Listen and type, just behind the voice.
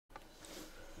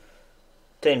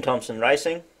Team Thompson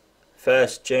Racing,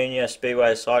 first junior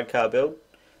Speedway Sidecar build,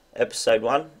 episode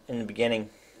 1, in the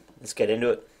beginning. Let's get into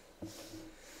it.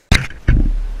 How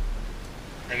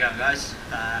you going, guys?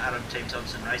 Adam, Team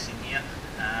Thompson Racing here.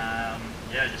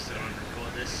 Just thought I'd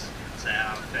record this. It's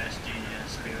our first junior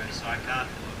Speedway Sidecar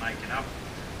that we're making up.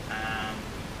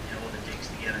 All the jigs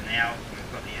together now.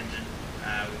 We've got the engine,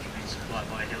 which has been supplied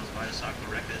by Hills Motorcycle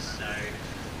Wreckers, so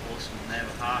awesome on their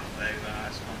behalf.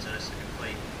 They've sponsored us a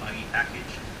complete buggy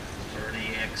package for an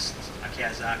a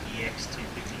Kawasaki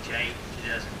X250J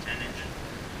 2010 engine.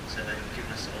 So they've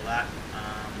given us all that,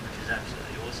 which is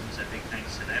absolutely awesome, so big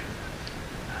thanks to them.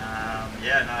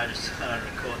 I just thought I'd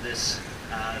record this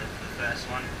for the first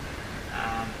one.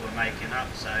 We're making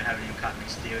up, so haven't even cut any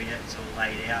steel yet, it's all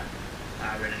laid out,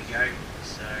 ready to go.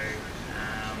 So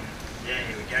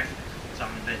here we go.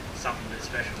 Something a bit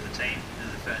special for the team. This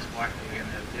is the first bike that we're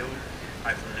going to build.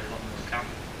 Hopefully there's a lot more to come.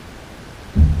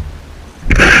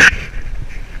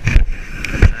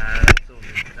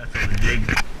 That's all the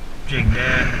jig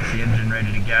there. That's the engine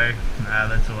ready to go.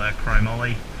 That's all our chrome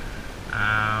ollie,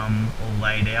 all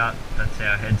laid out. That's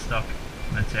our headstock.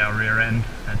 That's our rear end.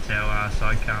 That's our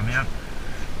sidecar mount.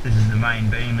 This is the main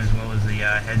beam as well as the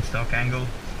headstock angle,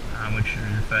 which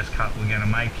is the first cut we're going to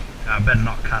make. Better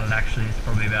not cut it actually. It's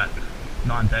probably about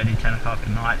 9:30, 10 o'clock at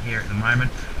night here at the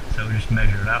moment, so we'll just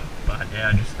measure it up. But yeah,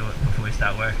 I just thought before we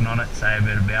start working on it, say a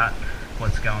bit about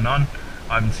what's going on.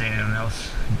 I haven't seen anyone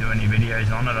else do any videos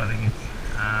on it. I think it's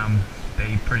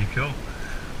be pretty cool.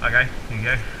 Okay, here we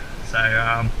go.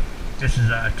 So this is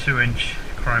a 2-inch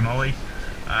chrome ollie.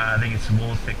 I think it's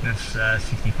wall thickness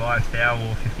 65 thou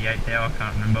or 58 thou, I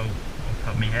can't remember off the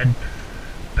top of my head.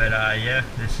 But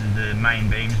this is the main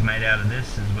beams made out of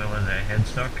this, as well as our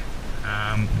headstock.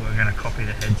 We're going to copy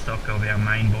the headstock of our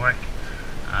main bike,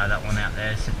 that one out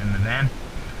there sitting in the van.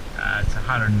 It's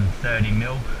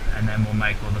 130mm, and then we'll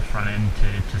make all the front end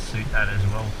to suit that as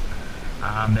well.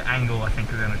 The angle, I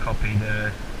think we're going to copy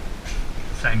the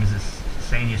same as the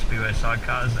senior Speedway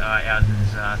sidecars. Ours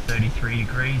is 33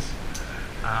 degrees,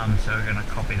 so we're going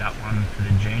to copy that one for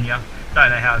the junior. Don't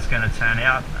know how it's going to turn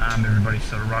out. Everybody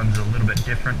sort of runs a little bit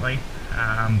differently,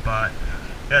 but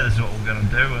yeah, this is what we're going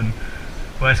to do, and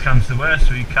worst comes to worst,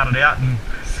 we cut it out and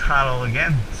start all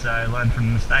again, so learn from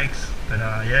the mistakes. But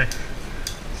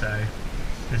so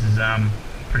this is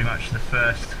pretty much the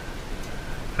first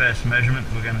measurement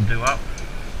we're going to do up.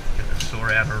 Get the saw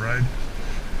out of the road.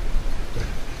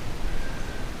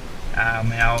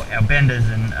 Our benders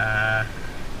and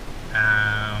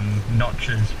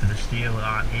notches for the steel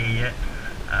aren't here yet.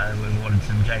 We've ordered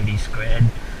some JD squared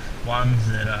ones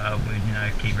that we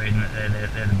keep reading that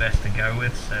they're the best to go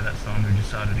with, so that's the one we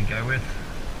decided to go with.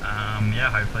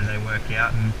 Hopefully they work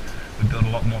out and we build a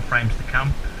lot more frames to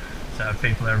come. So if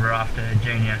people are ever after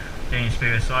junior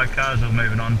Speedway sidecars, or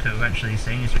moving on to eventually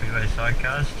senior Speedway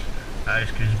sidecars,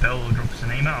 just give us a bell or drop us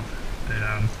an email.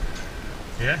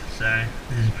 But so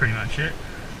this is pretty much it.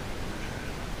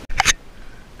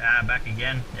 Back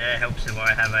again. Yeah, it helps if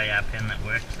I have a pen that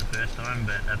works the first time,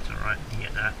 but that's alright, you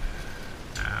get that.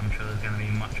 I'm sure there's going to be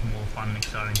much more fun and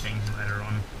exciting things later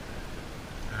on.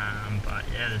 But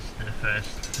yeah, this is the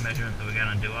first measurement that we're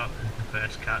going to do up. This is the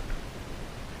first cut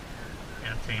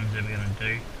our team's ever going to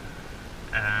do.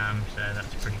 So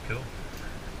that's pretty cool.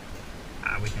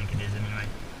 We think it is anyway.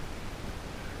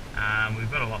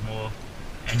 We've got a lot more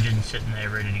engines sitting there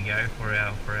ready to go for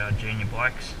our junior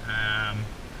bikes.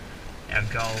 Our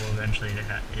goal eventually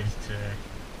is to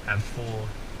have 4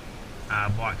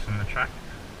 bikes on the track,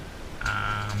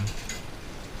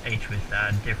 each with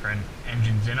different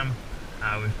engines in them.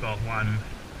 We've got one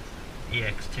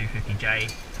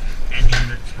EX250J engine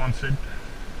that's sponsored,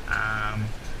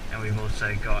 and we've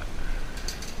also got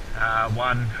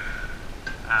one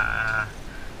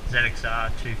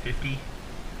ZXR 250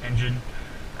 engine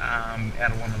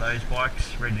out of one of those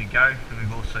bikes ready to go, and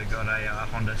we've also got a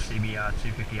Honda CBR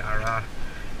 250RR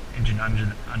engine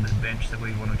under the bench that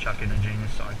we want to chuck in a junior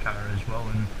sidecar as well.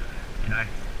 And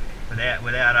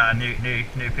without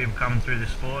new people coming through the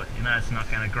sport, it's not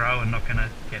going to grow and not going to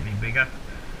get any bigger.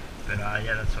 But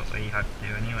that's what we hope to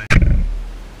do anyway.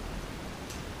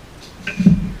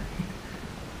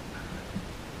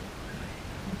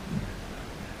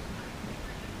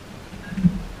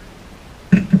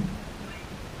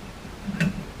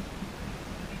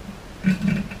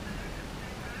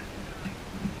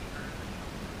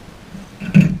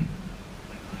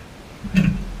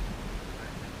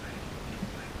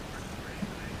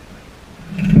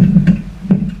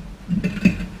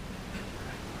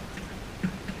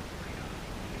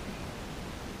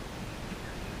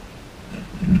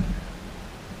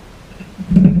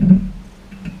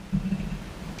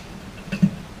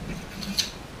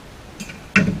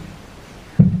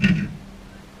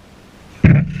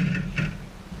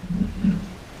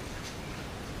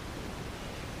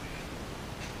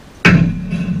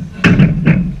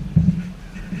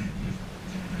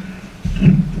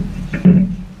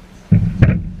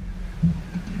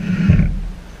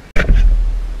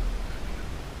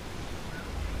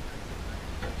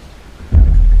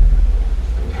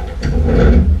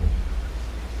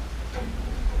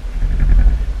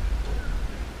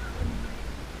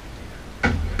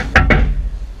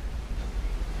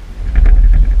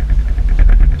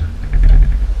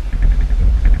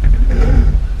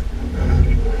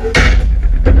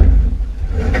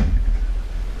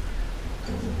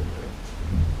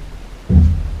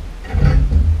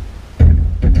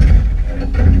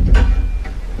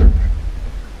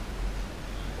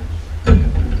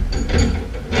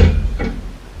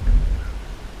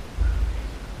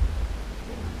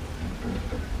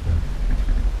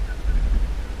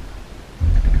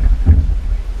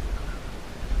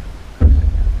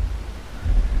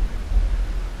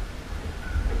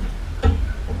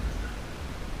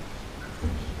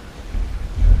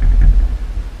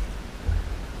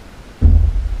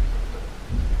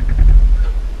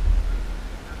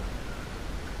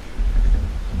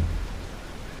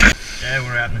 yeah,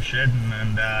 we're out in the shed,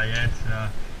 and yeah,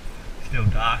 it's still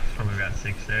dark. It's probably about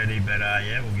 6:30, but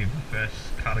yeah, we'll give the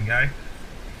first cut a go,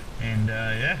 and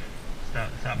yeah,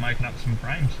 start making up some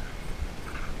frames.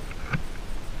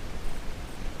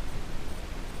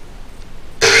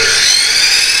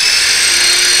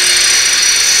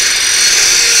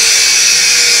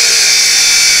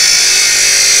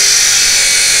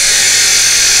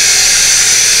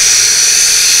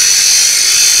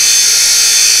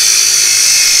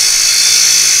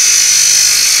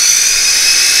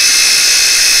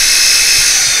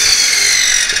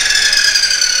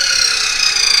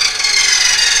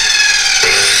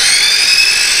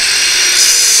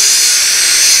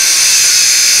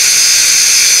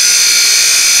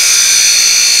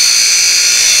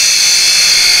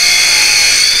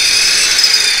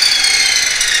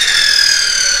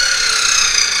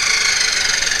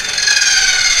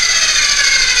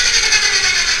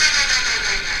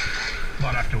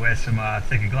 Might have to wear some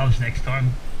thicker gloves next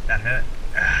time. That hurt.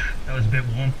 That was a bit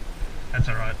warm. That's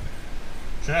alright.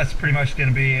 So that's pretty much going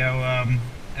to be our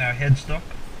headstock.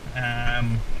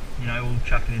 You know, we'll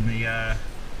chuck it in the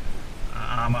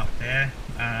arm up there.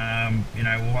 You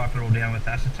know, we'll wipe it all down with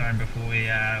acetone before we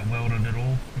weld it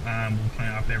all. We'll clean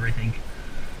up everything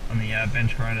on the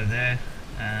bench grinder there.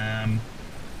 And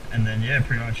then yeah,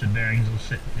 pretty much the bearings will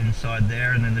sit inside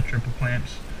there, and then the triple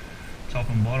clamps, top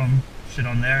and bottom, sit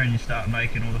on there, and you start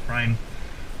making all the frame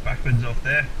backwards off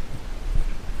there.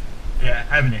 Yeah,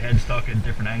 having your headstock at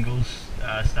different angles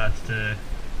starts to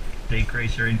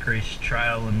decrease or increase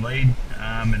trail and lead,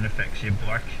 and affects your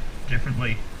bike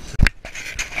differently.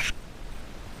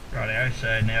 Rightio,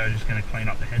 so now we're just going to clean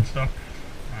up the headstock,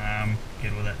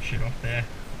 get all that shit off there,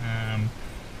 and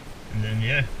then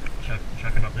yeah,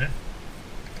 chuck it up there.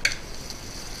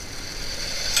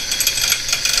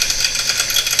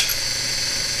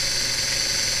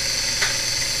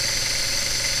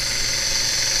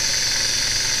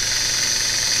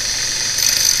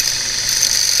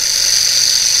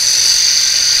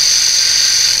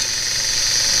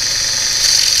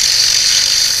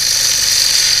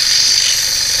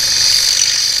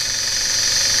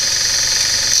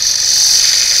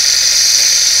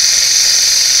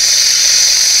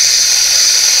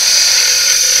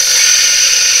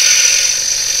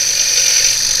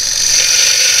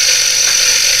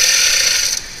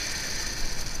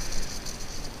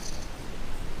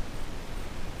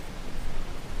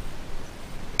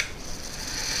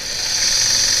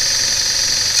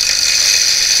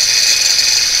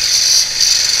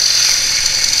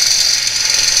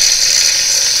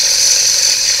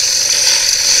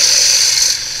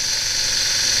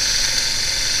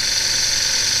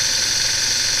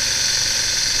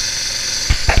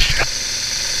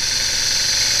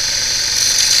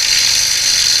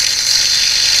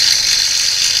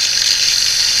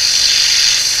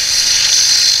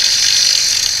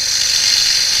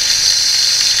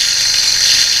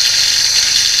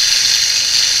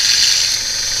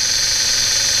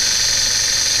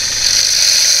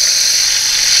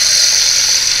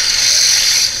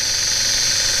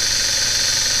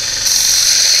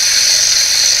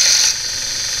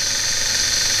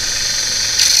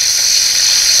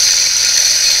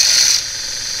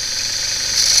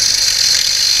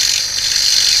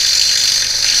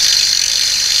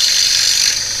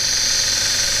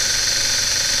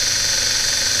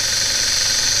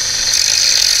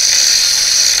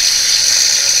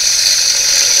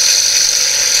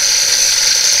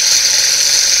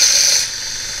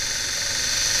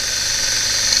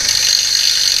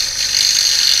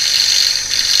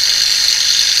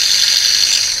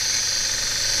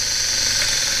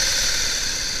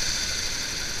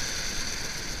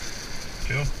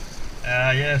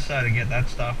 Yeah, so to get that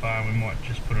stuff, we might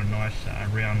just put a nice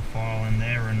round file in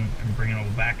there and bring it all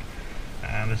back.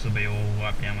 This will be all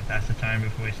wiped down with acetone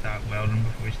before we start welding,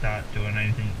 before we start doing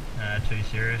anything too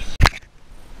serious.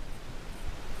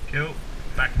 Cool,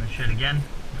 back in the shed again.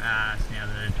 It's now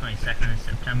the 22nd of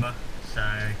September, so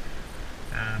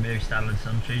we started this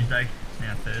on Tuesday, it's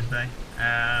now Thursday.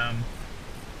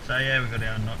 So yeah, we've got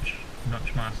our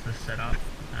notch master set up,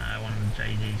 one of the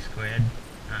JD squared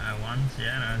ones.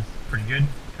 Yeah, no, it's pretty good.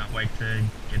 Can't wait to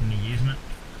get into using it.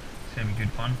 It's gonna be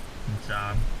good fun. It's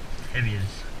heavy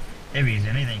as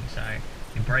anything, so if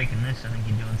you're breaking this, I think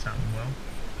you're doing something well.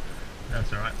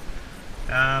 That's alright.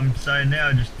 So now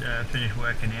I just finished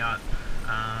working out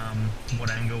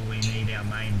what angle we need our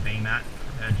main beam at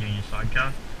for our junior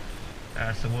sidecar.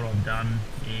 So what I've done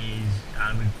is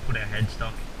we've put our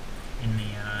headstock in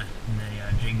the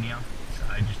jig now.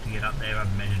 So just to get up there, I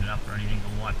haven't measured it up or anything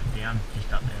or wiped it down,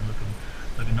 just up there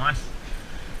looking nice.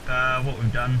 What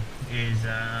we've done is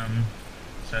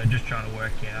So just trying to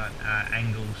work out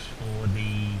angles for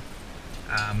the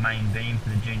main beam for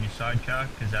the junior sidecar,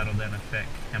 because that'll then affect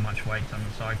how much weight's on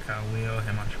the sidecar wheel,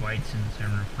 how much weight's in the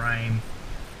centre of frame,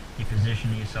 your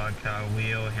position of your sidecar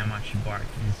wheel, how much your bike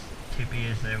is tippy,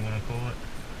 as they want to call it.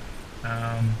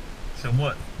 So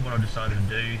what I decided to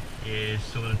do is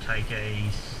sort of take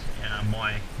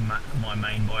my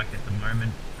main bike at the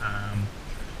moment,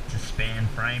 it's a span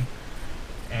frame,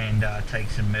 and take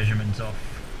some measurements off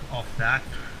that,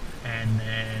 and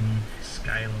then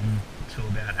scale them to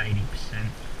about 80%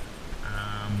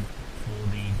 for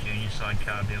the junior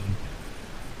sidecar build.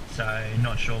 So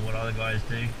not sure what other guys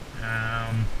do.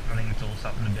 I think it's all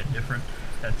something a bit different.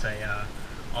 That's a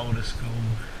older school,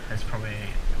 that's probably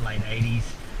late 80s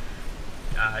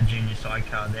junior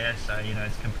sidecar there, so you know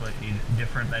it's completely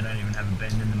different. They don't even have a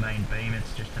bend in the main beam,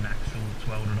 it's just an axle that's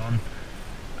welded on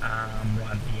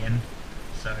right at the end.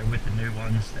 So with the new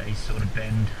ones, they sort of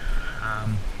bend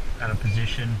at a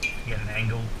position, you get an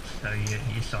angle, so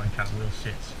your sidecar wheel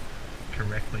sits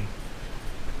correctly.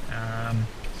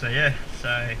 So yeah,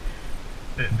 so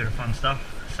bit of fun stuff.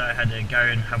 So I had to go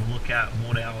and have a look at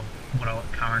what our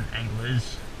current angle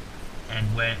is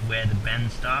and where the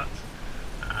bend starts,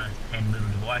 and little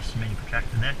device, mini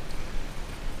protractor there.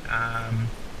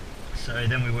 So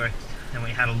then we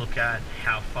had a look at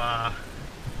how far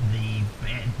the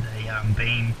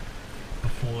beam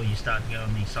before you start to go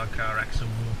on the sidecar axle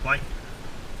wheel plate.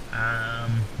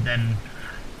 Then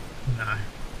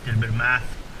did a bit of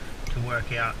math to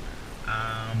work out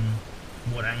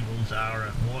what angles are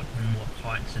at what and what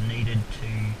heights are needed to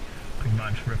pretty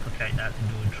much replicate that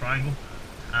into a triangle.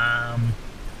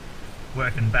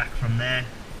 Working back from there,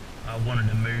 I wanted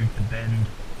to move the bend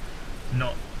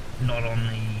not on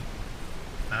the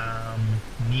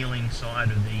kneeling side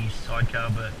of the sidecar,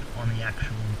 but on the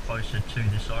actual closer to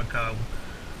the sidecar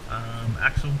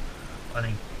axle. I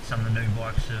think some of the new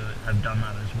bikes have done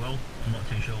that as well. I'm not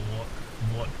too sure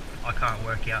what I can't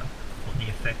work out what the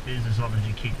effect is. As long as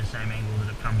you keep the same angle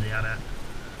that it comes out at,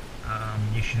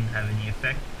 you shouldn't have any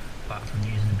effect, apart from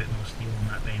using a bit more steel on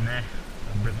that beam there,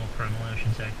 a bit more chromoly I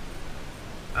should say.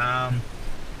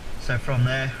 So from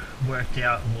there, worked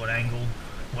out what angle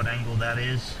that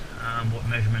is, what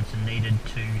measurements are needed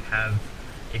to have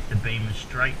if the beam is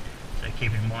straight. So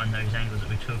keep in mind those angles that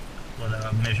we took, or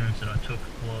the measurements that I took,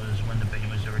 was when the beam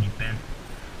was already bent.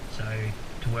 So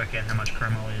to work out how much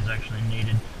chromoly is actually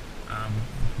needed,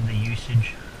 the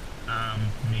usage,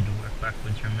 need to work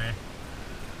backwards from there.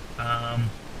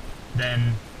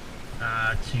 Then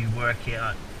to work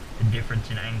out the difference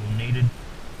in angle needed,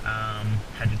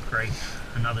 had to create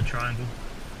another triangle.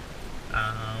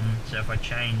 So if I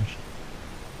change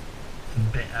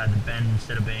the bend,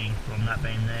 instead of being from that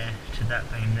beam there to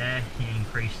that beam there, you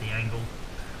increase the angle.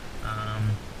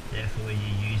 Therefore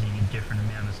you're using a different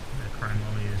amount of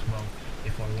chromoly as well,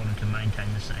 if I wanted to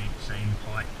maintain the same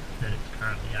height that it's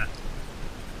currently at.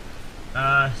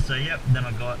 So yep, then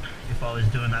I got, if I was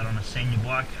doing that on a senior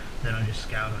bike, then I just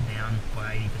scaled it down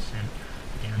by 80%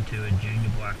 down to a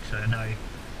junior bike. So I know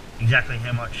exactly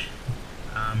how much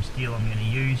steel I'm going to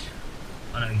use.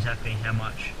 I know exactly how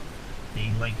much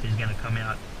the length is going to come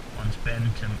out on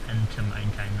spin and to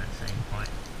maintain that same height.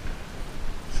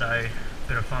 So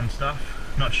bit of fun stuff.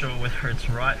 Not sure whether it's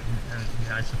right. You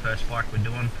know, it's the first bike we're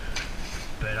doing,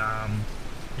 but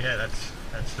yeah,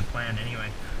 that's the plan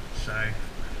anyway. So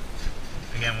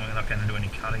again, we're not going to do any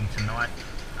cutting tonight.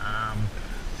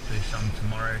 Do some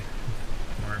tomorrow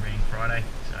being Friday,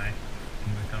 so I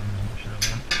can work on as much as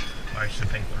I want. Most of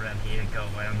the people around here go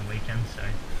away on the weekend, so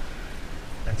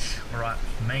that's alright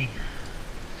for me.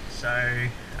 So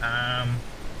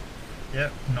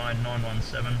yep,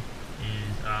 9917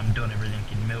 is doing everything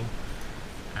in mil.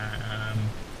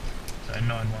 So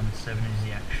 917 is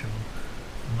the actual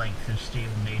length of steel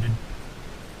needed.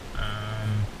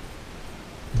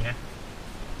 Yeah,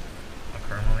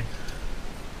 chromoly.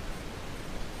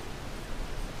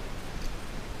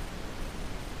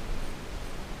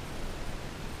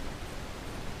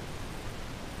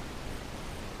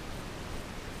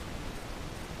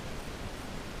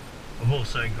 I've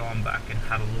also gone back and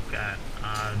had a look at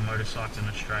Motorcycle in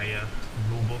Australia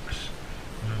rule books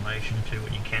in relation to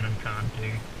what you can and can't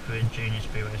do for junior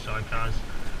speedway sidecars.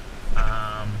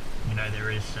 You know,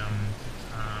 there is some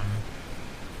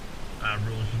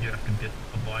rules you do have to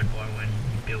abide by when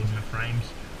you're building the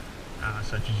frames,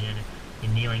 such as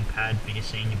your kneeling pad for your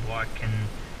senior bike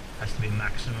has to be a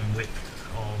maximum width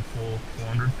of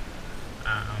 400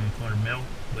 mil,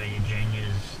 where your junior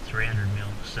is 300 mil,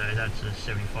 so that's a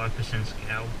 75%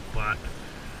 scale. But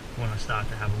when I start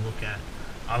to have a look at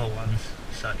other ones,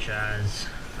 such as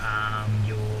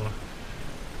your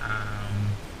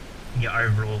your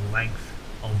overall length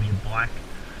of your bike.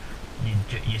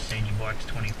 Your senior bike's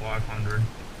 2500,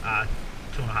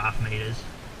 2.5 meters,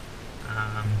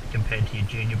 compared to your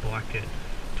junior bike at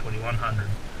 2100,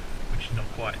 which is not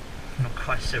quite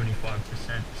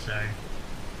 75%. So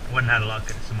I went and had a look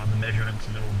at some other measurements,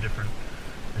 and they're all different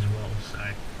as well. So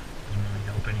it doesn't really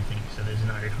help anything. So there's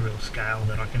no real scale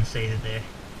that I can see that they're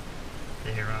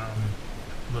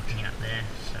looking at there.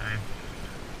 So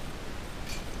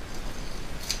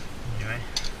anyway,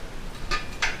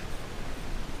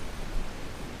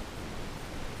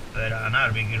 but I know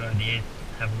it'd be a good idea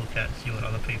to have a look at, see what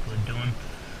other people are doing.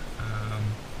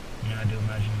 I do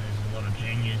imagine there's a lot of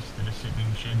juniors that are sitting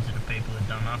in sheds that people have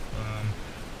done up.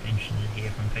 Interested to hear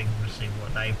from people to see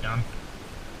what they've done,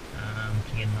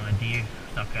 to get an idea.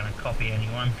 Not going to copy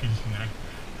anyone, because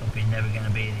copy is never going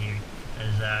to be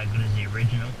as good as the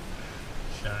original.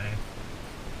 So,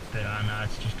 but I know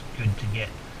it's just good to get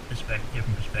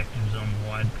different perspectives on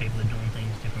why people are doing things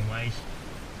different ways.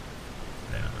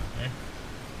 But yeah,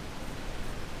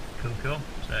 cool.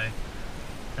 So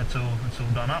that's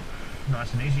all done up,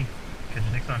 nice and easy. Catch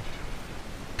you next time.